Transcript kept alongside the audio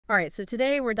All right, so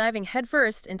today we're diving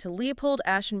headfirst into Leopold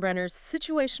Aschenbrenner's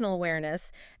Situational Awareness,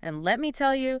 and let me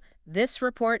tell you, this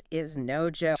report is no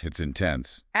joke. It's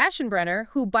intense. Aschenbrenner,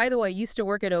 who, by the way, used to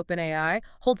work at OpenAI,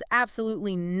 holds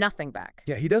absolutely nothing back.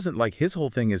 Yeah, he doesn't like his whole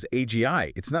thing is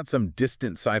AGI. It's not some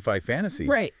distant sci-fi fantasy.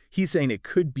 Right. He's saying it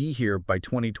could be here by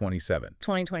 2027.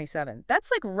 2027.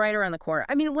 That's like right around the corner.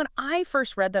 I mean, when I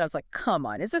first read that, I was like, come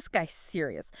on, is this guy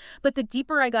serious? But the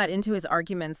deeper I got into his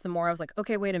arguments, the more I was like,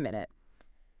 okay, wait a minute.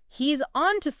 He's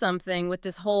on to something with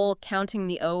this whole counting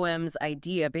the OMs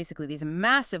idea, basically these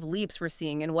massive leaps we're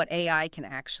seeing in what AI can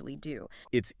actually do.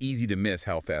 It's easy to miss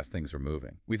how fast things are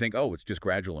moving. We think, oh, it's just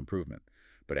gradual improvement.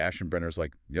 But Aschenbrenner's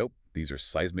like, nope, these are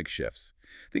seismic shifts.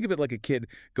 Think of it like a kid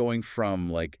going from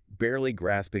like barely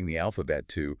grasping the alphabet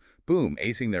to, boom,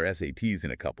 acing their SATs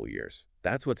in a couple years.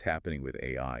 That's what's happening with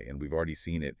AI, and we've already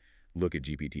seen it. Look at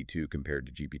GPT-2 compared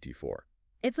to GPT-4.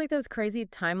 It's like those crazy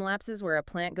time lapses where a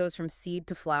plant goes from seed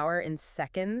to flower in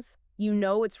seconds. You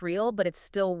know it's real, but it's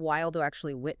still wild to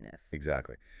actually witness.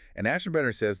 Exactly. And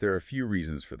Aschenbrenner says there are a few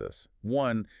reasons for this.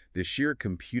 One, the sheer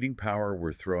computing power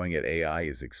we're throwing at AI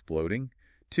is exploding.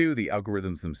 Two, the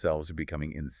algorithms themselves are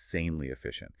becoming insanely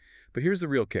efficient. But here's the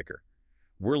real kicker.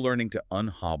 We're learning to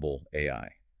unhobble AI.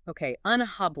 Okay,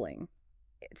 unhobbling.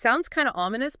 It sounds kind of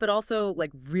ominous, but also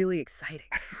like really exciting.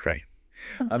 Right.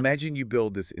 Imagine you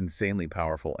build this insanely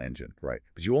powerful engine, right?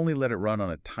 But you only let it run on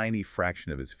a tiny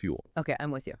fraction of its fuel. Okay, I'm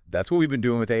with you. That's what we've been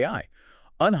doing with AI.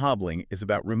 Unhobbling is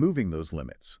about removing those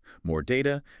limits. More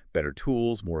data, better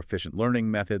tools, more efficient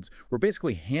learning methods. We're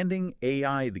basically handing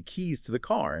AI the keys to the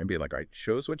car and being like, all right,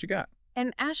 show us what you got.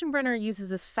 And Aschenbrenner uses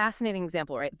this fascinating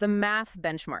example, right? The math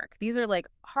benchmark. These are like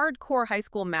hardcore high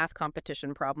school math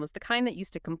competition problems, the kind that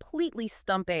used to completely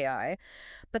stump AI.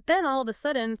 But then all of a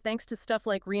sudden, thanks to stuff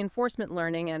like reinforcement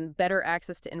learning and better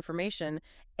access to information,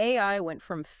 AI went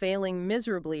from failing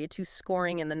miserably to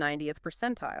scoring in the 90th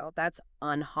percentile. That's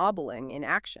unhobbling in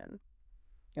action.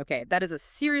 Okay, that is a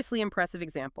seriously impressive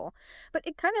example. But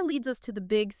it kind of leads us to the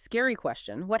big, scary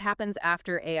question. What happens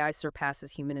after AI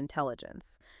surpasses human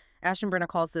intelligence? Aschenbrenner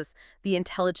calls this the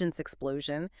intelligence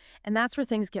explosion, and that's where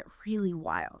things get really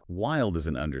wild. Wild is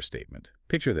an understatement.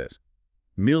 Picture this.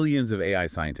 Millions of AI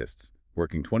scientists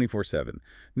working 24/7.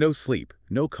 No sleep,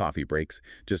 no coffee breaks,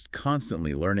 just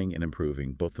constantly learning and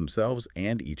improving both themselves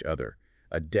and each other.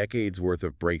 A decade's worth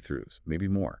of breakthroughs, maybe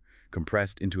more,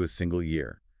 compressed into a single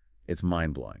year. It's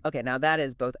mind-blowing. Okay, now that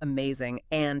is both amazing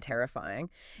and terrifying.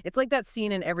 It's like that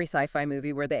scene in every sci-fi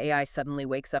movie where the AI suddenly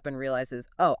wakes up and realizes,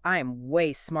 oh, I'm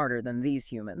way smarter than these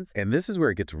humans. And this is where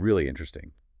it gets really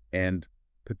interesting and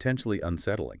potentially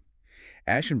unsettling.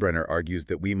 Aschenbrenner argues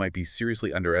that we might be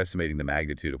seriously underestimating the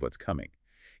magnitude of what's coming.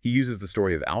 He uses the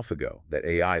story of AlphaGo, that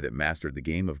AI that mastered the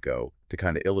game of Go, to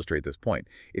kind of illustrate this point.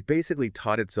 It basically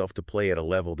taught itself to play at a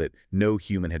level that no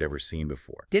human had ever seen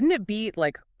before. Didn't it beat,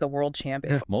 like, the world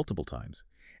champion? Multiple times.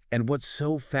 And what's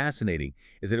so fascinating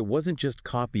is that it wasn't just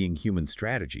copying human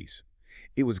strategies.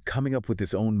 It was coming up with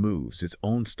its own moves, its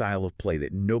own style of play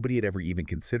that nobody had ever even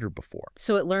considered before.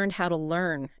 So it learned how to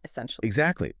learn, essentially.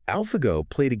 Exactly. AlphaGo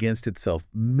played against itself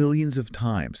millions of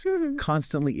times,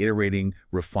 constantly iterating,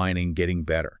 refining, getting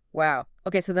better. Wow.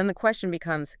 Okay, so then the question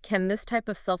becomes, can this type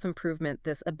of self-improvement,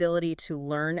 this ability to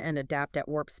learn and adapt at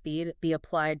warp speed, be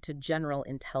applied to general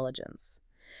intelligence?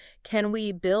 Can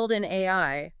we build an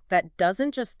AI that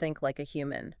doesn't just think like a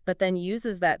human, but then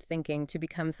uses that thinking to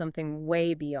become something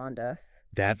way beyond us?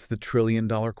 That's the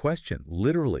trillion-dollar question,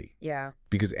 literally. Yeah.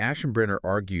 Because Aschenbrenner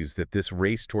argues that this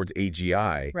race towards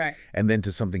AGI, Right. and then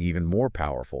to something even more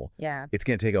powerful, Yeah. it's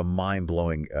going to take a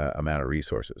mind-blowing amount of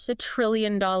resources. The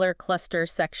trillion-dollar cluster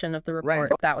section of the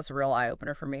report, Right. that was a real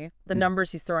eye-opener for me. The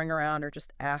numbers he's throwing around are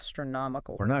just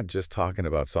astronomical. We're not just talking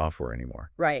about software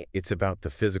anymore. Right. It's about the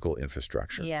physical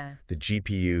infrastructure. Yeah. The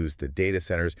GPUs, the data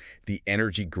centers, the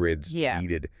energy grids Yeah.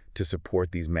 needed to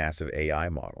support these massive AI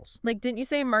models. Like, didn't you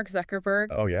say Mark Zuckerberg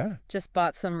Oh, yeah. just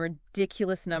bought some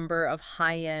ridiculous number of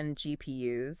high-end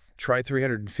GPUs? Try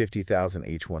 350,000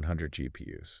 H100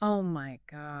 GPUs. Oh my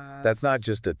God. That's not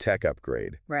just a tech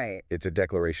upgrade. Right. It's a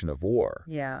declaration of war.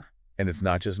 Yeah. And it's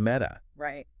not just Meta.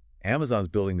 Right. Amazon's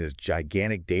building this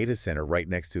gigantic data center right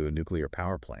next to a nuclear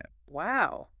power plant.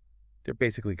 Wow. They're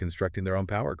basically constructing their own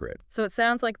power grid. So it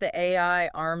sounds like the AI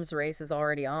arms race is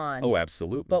already on. Oh,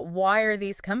 absolutely. But why are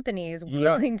these companies Yeah.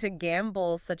 willing to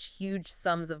gamble such huge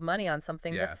sums of money on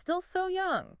something Yeah. that's still so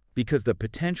young? Because the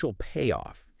potential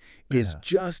payoff is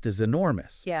just as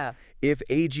enormous. Yeah. If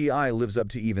AGI lives up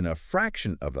to even a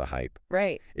fraction of the hype,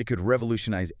 Right. it could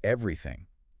revolutionize everything.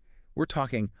 We're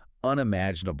talking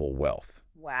unimaginable wealth.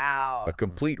 A Wow.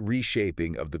 complete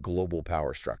reshaping of the global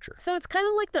power structure. So it's kind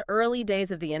of like the early days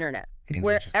of the internet, It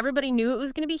where is. everybody knew it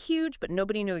was going to be huge, but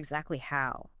nobody knew exactly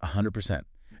how. 100%.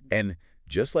 And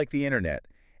just like the internet,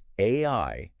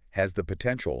 AI has the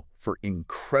potential for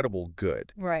incredible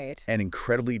good Right. and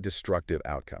incredibly destructive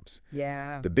outcomes.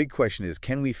 Yeah. The big question is,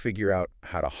 can we figure out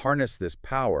how to harness this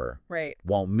power Right.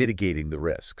 while mitigating the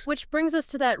risks? Which brings us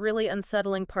to that really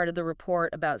unsettling part of the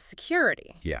report about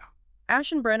security. Yeah,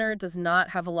 Aschenbrenner does not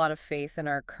have a lot of faith in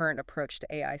our current approach to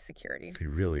AI security. he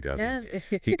really doesn't.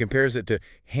 Yes. He compares it to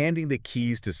handing the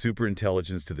keys to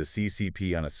superintelligence to the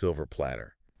CCP on a silver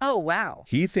platter. Oh, wow.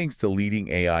 He thinks the leading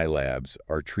AI labs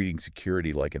are treating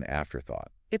security like an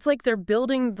afterthought. It's like they're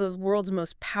building the world's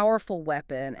most powerful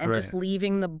weapon and just Right.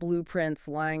 leaving the blueprints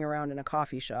lying around in a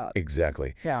coffee shop.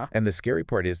 Exactly. Yeah. And the scary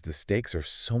part is the stakes are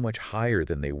so much higher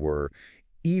than they were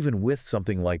even with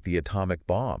something like the atomic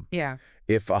bomb. Yeah.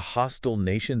 If a hostile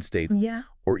nation-state Yeah.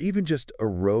 or even just a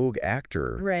rogue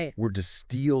actor Right. were to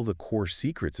steal the core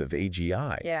secrets of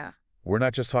AGI, Yeah. we're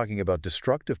not just talking about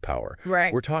destructive power.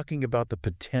 Right. We're talking about the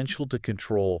potential to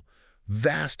control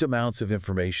vast amounts of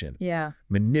information, Yeah.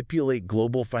 manipulate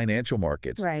global financial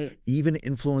markets, Right. even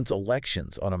influence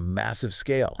elections on a massive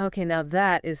scale. Okay, now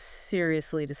that is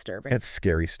seriously disturbing. That's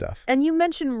scary stuff. And you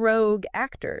mentioned rogue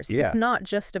actors. Yeah. It's not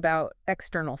just about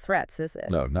external threats, is it?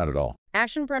 No, not at all.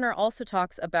 Aschenbrenner also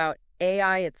talks about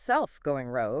AI itself going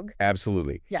rogue.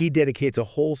 Absolutely. Yeah. He dedicates a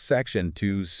whole section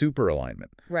to superalignment,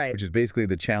 Right. which is basically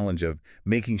the challenge of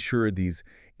making sure these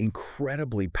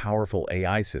incredibly powerful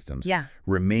AI systems Yeah.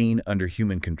 remain under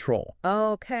human control,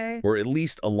 Okay. or at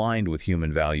least aligned with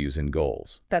human values and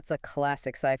goals. That's a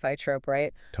classic sci-fi trope,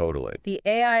 right? Totally. The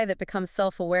AI that becomes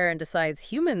self-aware and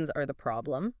decides humans are the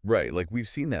problem. Right, like we've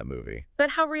seen that movie.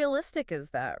 But how realistic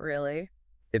is that, really?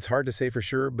 It's hard to say for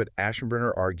sure, but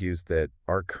Aschenbrenner argues that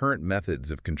our current methods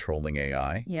of controlling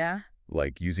AI, Yeah.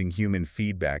 like using human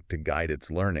feedback to guide its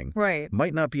learning, Right.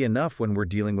 might not be enough when we're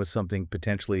dealing with something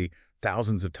potentially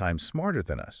thousands of times smarter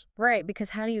than us. Right,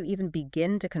 because how do you even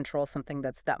begin to control something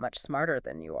that's that much smarter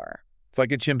than you are? It's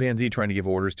like a chimpanzee trying to give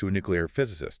orders to a nuclear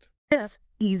physicist. Yes,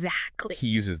 exactly. He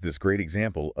uses this great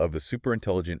example of a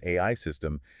superintelligent AI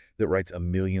system that writes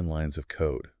 1,000,000 lines of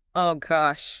code. Oh,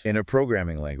 gosh. In a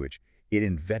programming language, it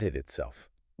invented itself.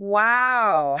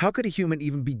 Wow. How could a human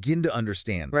even begin to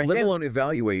understand, Right. let alone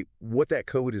evaluate what that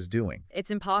code is doing? It's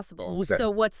impossible. Who's that? So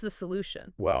what's the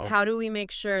solution? Well, How do we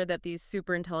make sure that these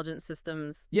super intelligent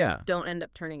systems yeah. don't end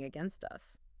up turning against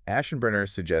us? Aschenbrenner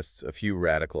suggests a few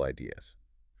radical ideas.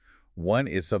 One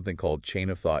is something called chain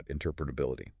of thought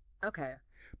interpretability. Okay.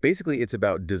 Basically, it's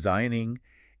about designing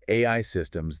AI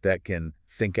systems that can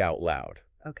think out loud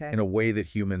Okay. in a way that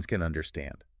humans can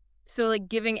understand. So like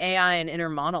giving AI an inner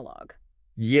monologue.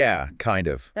 Yeah, kind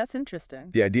of. That's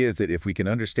interesting. The idea is that if we can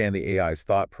understand the AI's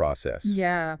thought process,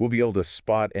 Yeah. we'll be able to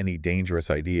spot any dangerous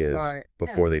ideas Right.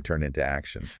 before they turn into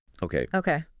actions. Okay.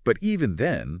 Okay. But even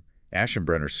then,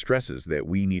 Aschenbrenner stresses that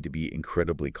we need to be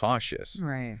incredibly cautious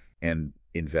Right. and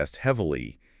invest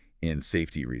heavily in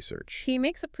safety research. He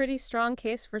makes a pretty strong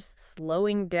case for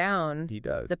slowing down He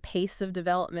does, the pace of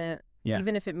development, Yeah.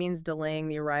 even if it means delaying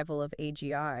the arrival of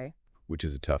AGI, which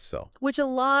is a tough sell. which a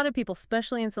lot of people,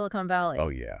 especially in Silicon Valley, Oh,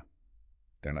 yeah.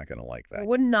 They're not going to like that.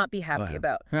 would not be happy Wow.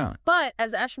 about. Yeah. But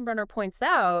as Aschenbrenner points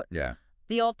out, Yeah.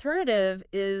 the alternative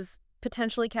is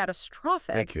potentially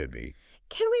catastrophic. It could be.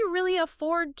 Can we really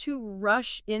afford to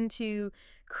rush into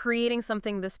creating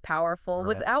something this powerful Right.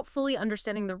 without fully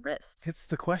understanding the risks? It's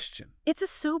the question. It's a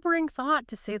sobering thought,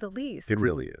 to say the least. It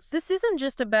really is. This isn't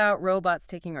just about robots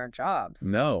taking our jobs.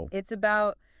 No. It's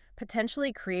about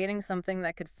potentially creating something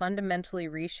that could fundamentally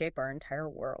reshape our entire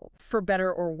world, for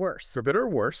better or worse. For better or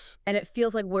worse. And it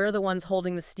feels like we're the ones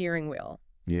holding the steering wheel,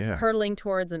 Yeah. hurtling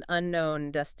towards an unknown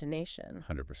destination.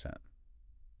 100%.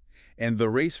 And the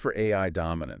race for AI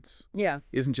dominance Yeah.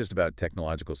 isn't just about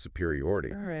technological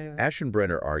superiority. All right.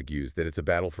 Aschenbrenner argues that it's a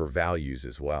battle for values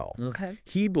as well. Okay.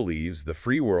 He believes the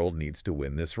free world needs to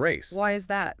win this race. Why is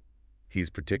that?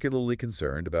 He's particularly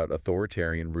concerned about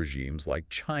authoritarian regimes like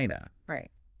China,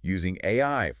 Right. using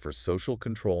AI for social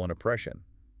control and oppression.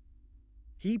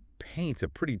 He paints a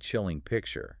pretty chilling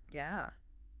picture Yeah.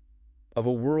 of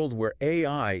a world where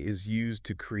AI is used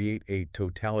to create a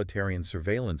totalitarian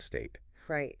surveillance state,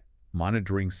 Right.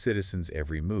 monitoring citizens'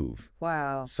 every move,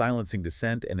 Wow. silencing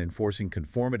dissent, and enforcing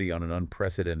conformity on an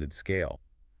unprecedented scale.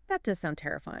 That does sound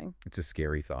terrifying. It's a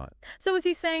scary thought. So is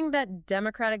he saying that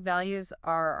democratic values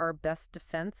are our best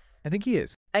defense I think he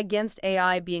is. against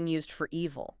AI being used for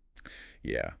evil?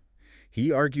 Yeah. He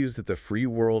argues that the free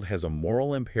world has a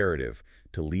moral imperative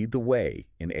to lead the way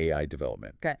in AI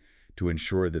development, Okay. to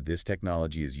ensure that this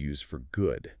technology is used for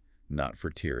good, not for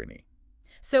tyranny.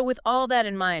 So with all that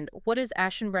in mind, what does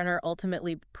Aschenbrenner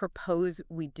ultimately propose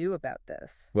we do about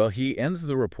this? Well, he ends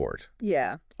the report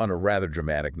Yeah. on a rather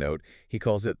dramatic note. He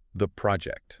calls it the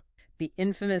project. The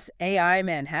infamous AI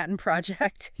Manhattan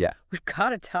Project. Yeah. We've got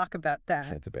to talk about that.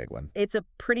 That's a big one. It's a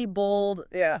pretty bold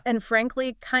Yeah. and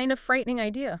frankly kind of frightening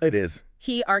idea. It is.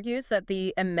 He argues that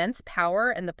the immense power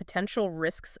and the potential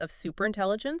risks of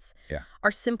superintelligence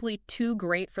are simply too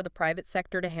great for the private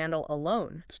sector to handle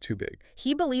alone. It's too big.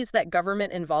 He believes that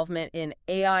government involvement in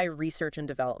AI research and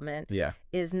development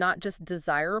is not just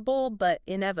desirable, but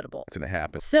inevitable. It's going to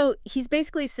happen. So he's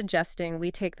basically suggesting we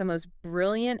take the most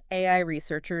brilliant AI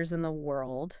researchers in the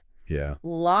world,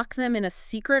 lock them in a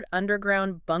secret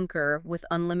underground bunker with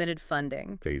unlimited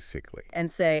funding. Basically.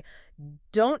 And say,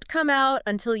 don't come out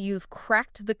until you've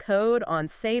cracked the code on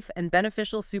safe and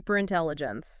beneficial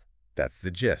superintelligence. That's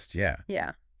the gist, yeah.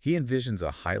 Yeah. He envisions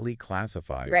a highly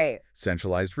classified,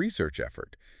 centralized research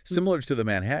effort, similar to the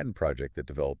Manhattan Project that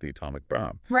developed the atomic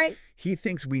bomb. Right. He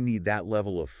thinks we need that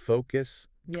level of focus,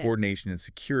 coordination, and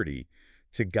security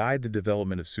to guide the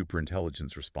development of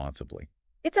superintelligence responsibly.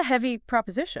 It's a heavy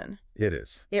proposition. It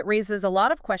is. It raises a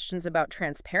lot of questions about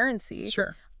transparency,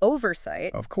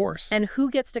 oversight, of course, and who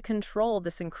gets to control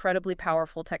this incredibly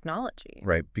powerful technology.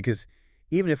 Right, because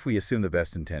even if we assume the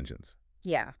best intentions,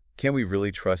 can we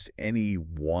really trust any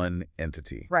one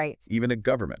entity? Right. Even a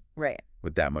government? Right.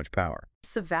 With that much power?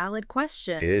 It's a valid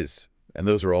question. It is. And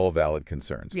those are all valid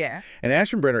concerns. Yeah. And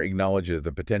Aschenbrenner acknowledges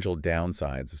the potential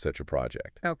downsides of such a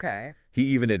project. Okay. He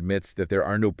even admits that there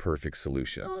are no perfect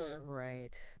solutions. Right.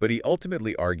 But he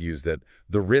ultimately argues that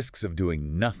the risks of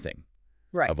doing nothing,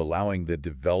 of allowing the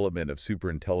development of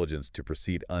superintelligence to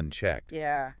proceed unchecked,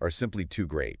 are simply too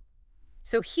great.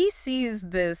 So he sees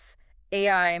this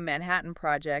AI Manhattan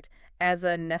Project as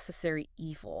a necessary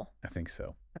evil. I think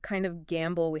so. A kind of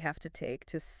gamble we have to take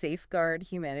to safeguard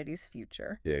humanity's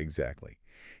future. Yeah, exactly.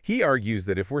 He argues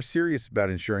that if we're serious about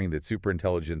ensuring that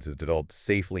superintelligence is developed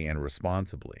safely and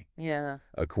responsibly,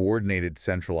 a coordinated,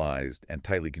 centralized, and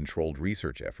tightly controlled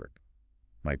research effort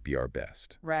might be our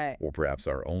best. Right. Or perhaps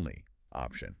our only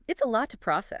option. It's a lot to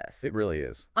process. It really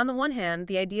is. On the one hand,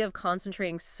 the idea of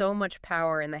concentrating so much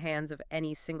power in the hands of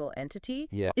any single entity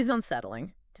is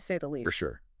unsettling, to say the least. For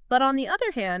sure. But on the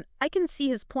other hand, I can see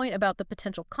his point about the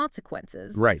potential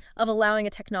consequences of allowing a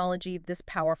technology this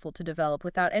powerful to develop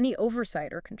without any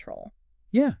oversight or control.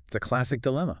 Yeah, it's a classic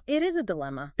dilemma. It is a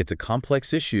dilemma. It's a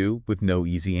complex issue with no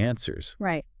easy answers.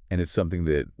 Right. And it's something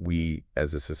that we,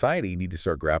 as a society, need to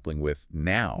start grappling with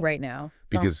now. Right now.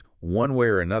 Because one way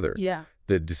or another,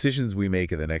 the decisions we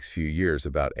make in the next few years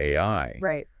about AI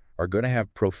are going to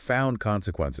have profound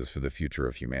consequences for the future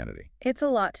of humanity. It's a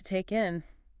lot to take in.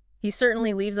 He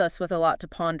certainly leaves us with a lot to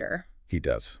ponder. He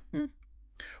does.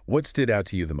 What stood out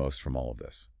to you the most from all of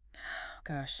this? Oh,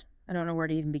 gosh, I don't know where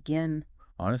to even begin.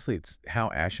 Honestly, it's how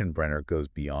Aschenbrenner goes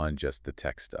beyond just the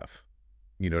tech stuff.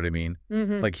 You know what I mean?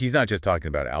 Like, he's not just talking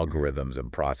about algorithms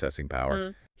and processing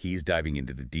power. He's diving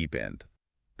into the deep end.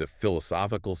 The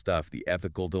philosophical stuff, the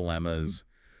ethical dilemmas.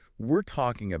 We're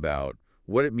talking about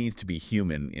what it means to be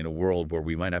human in a world where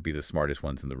we might not be the smartest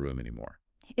ones in the room anymore.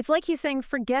 It's like he's saying,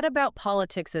 forget about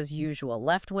politics as usual,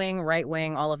 left wing, right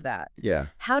wing, all of that. Yeah.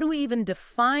 How do we even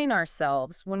define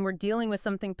ourselves when we're dealing with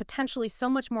something potentially so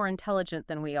much more intelligent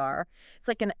than we are? It's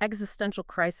like an existential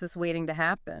crisis waiting to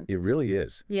happen. It really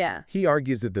is. Yeah. He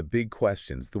argues that the big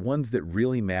questions, the ones that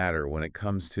really matter when it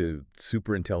comes to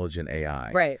superintelligent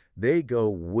AI, they go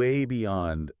way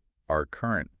beyond our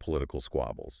current political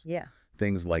squabbles. Yeah.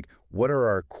 Things like, what are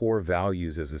our core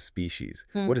values as a species?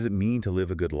 What does it mean to live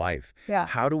a good life?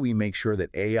 How do we make sure that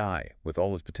AI, with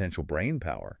all its potential brain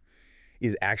power,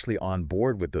 is actually on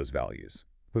board with those values,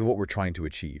 with what we're trying to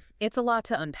achieve? It's a lot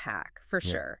to unpack, for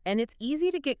sure. And it's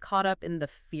easy to get caught up in the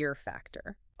fear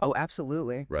factor. Oh,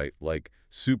 absolutely. Right, like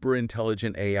super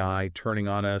intelligent AI turning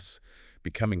on us,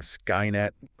 becoming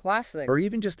Skynet. Classic. Or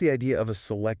even just the idea of a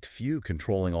select few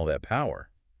controlling all that power.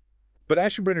 But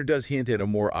Aschenbrenner does hint at a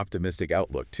more optimistic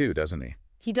outlook too, doesn't he?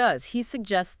 He does. He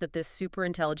suggests that this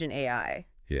superintelligent AI,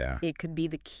 Yeah. It could be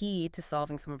the key to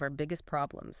solving some of our biggest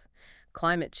problems.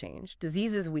 Climate change,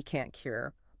 diseases we can't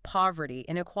cure, poverty,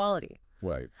 inequality.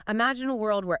 Right. Imagine a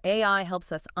world where AI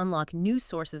helps us unlock new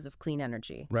sources of clean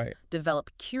energy. Right.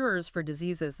 Develop cures for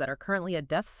diseases that are currently a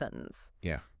death sentence.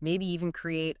 Yeah. Maybe even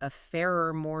create a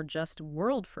fairer, more just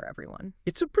world for everyone.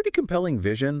 It's a pretty compelling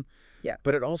vision. Yeah.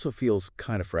 But it also feels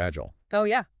kind of fragile. Oh,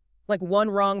 yeah. Like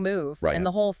one wrong move, Right. and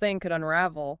the whole thing could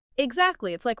unravel.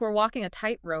 Exactly. It's like we're walking a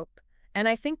tightrope. And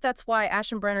I think that's why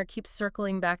Aschenbrenner keeps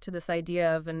circling back to this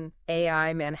idea of an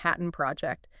AI Manhattan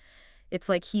Project. It's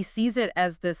like he sees it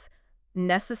as this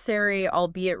necessary,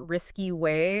 albeit risky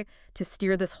way to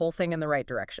steer this whole thing in the right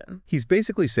direction. He's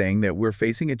basically saying that we're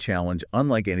facing a challenge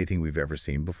unlike anything we've ever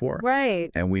seen before,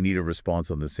 Right. and we need a response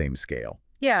on the same scale.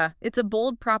 Yeah, it's a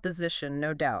bold proposition,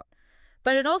 no doubt.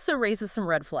 But it also raises some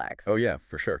red flags. Oh yeah,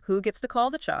 for sure. Who gets to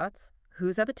call the shots?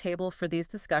 Who's at the table for these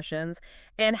discussions?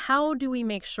 And how do we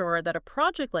make sure that a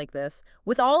project like this,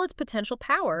 with all its potential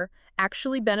power,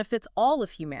 actually benefits all of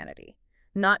humanity,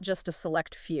 not just a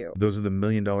select few? Those are the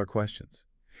million-dollar questions.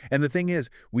 And the thing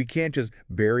is, we can't just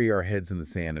bury our heads in the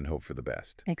sand and hope for the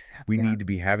best. We Exactly. need to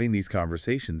be having these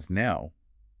conversations now,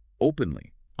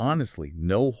 openly, honestly,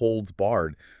 no holds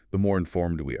barred. The more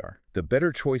informed we are, the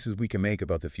better choices we can make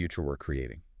about the future we're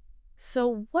creating.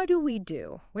 So what do we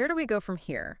do? Where do we go from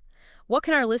here? What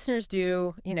can our listeners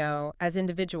do, as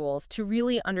individuals to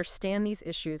really understand these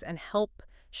issues and help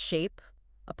shape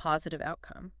a positive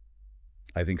outcome?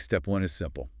 I think step one is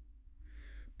simple.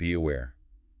 Be aware.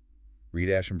 Read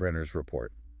Aschenbrenner's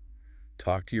report.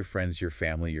 Talk to your friends, your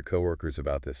family, your coworkers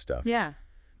about this stuff. Yeah.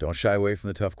 Don't shy away from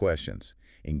the tough questions.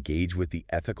 Engage with the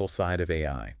ethical side of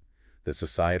AI, the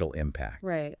societal impact,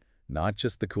 Right. not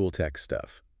just the cool tech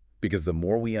stuff. Because the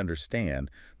more we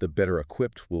understand, the better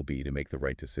equipped we'll be to make the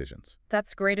right decisions.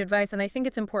 That's great advice. And I think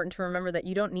it's important to remember that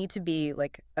you don't need to be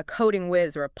like a coding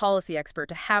whiz or a policy expert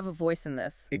to have a voice in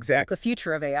this. Exactly. The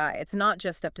future of AI. It's not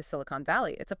just up to Silicon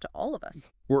Valley. It's up to all of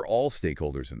us. We're all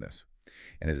stakeholders in this.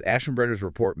 And as Aschenbrenner's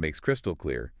report makes crystal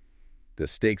clear, the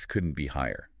stakes couldn't be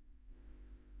higher.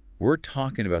 We're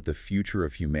talking about the future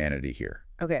of humanity here.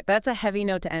 Okay, that's a heavy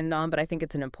note to end on, but I think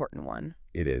it's an important one.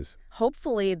 It is.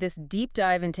 Hopefully, this deep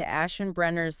dive into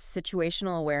Aschenbrenner's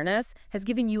situational awareness has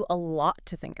given you a lot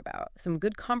to think about, some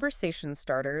good conversation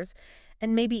starters,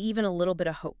 and maybe even a little bit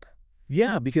of hope.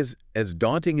 Yeah, because as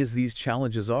daunting as these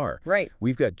challenges are, Right.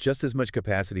 we've got just as much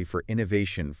capacity for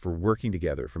innovation, for working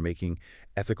together, for making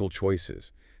ethical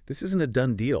choices. This isn't a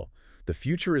done deal. The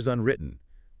future is unwritten.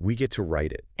 We get to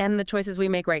write it. And the choices we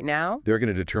make right now? They're going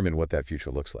to determine what that future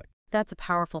looks like. That's a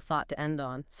powerful thought to end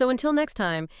on. So until next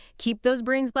time, keep those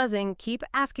brains buzzing, keep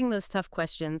asking those tough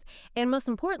questions, and most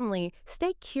importantly,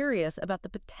 stay curious about the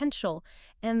potential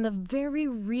and the very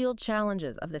real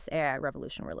challenges of this AI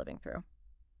revolution we're living through.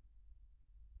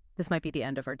 This might be the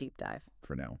end of our deep dive,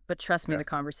 For now. but trust me, Yeah. the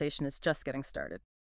conversation is just getting started.